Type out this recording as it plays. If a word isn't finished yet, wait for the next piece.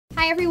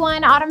Hi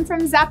everyone, Autumn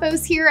from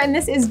Zappos here, and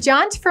this is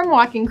Jaunt from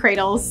Walking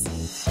Cradles.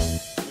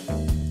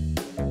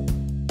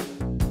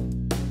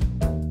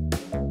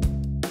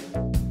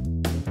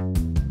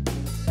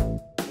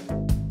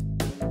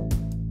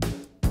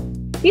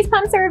 These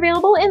pumps are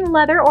available in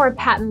leather or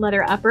patent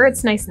leather upper.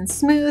 It's nice and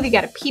smooth, you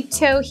got a peep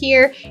toe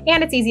here,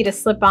 and it's easy to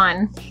slip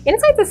on.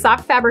 Inside's a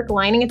soft fabric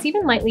lining, it's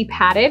even lightly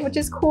padded, which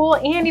is cool,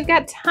 and you've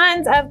got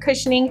tons of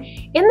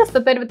cushioning in the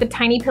footbed with the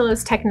Tiny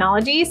Pillows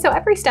technology, so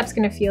every step's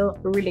gonna feel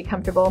really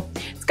comfortable.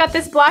 It's got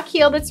this block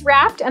heel that's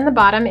wrapped, and the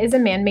bottom is a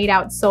man-made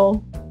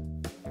outsole.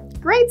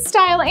 Great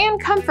style and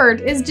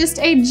comfort is just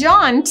a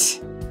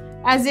jaunt,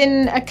 as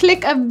in a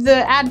click of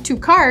the add to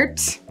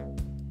cart.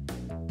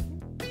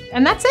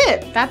 And that's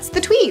it. That's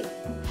the tweet.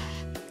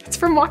 It's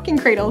from Walking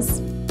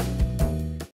Cradles.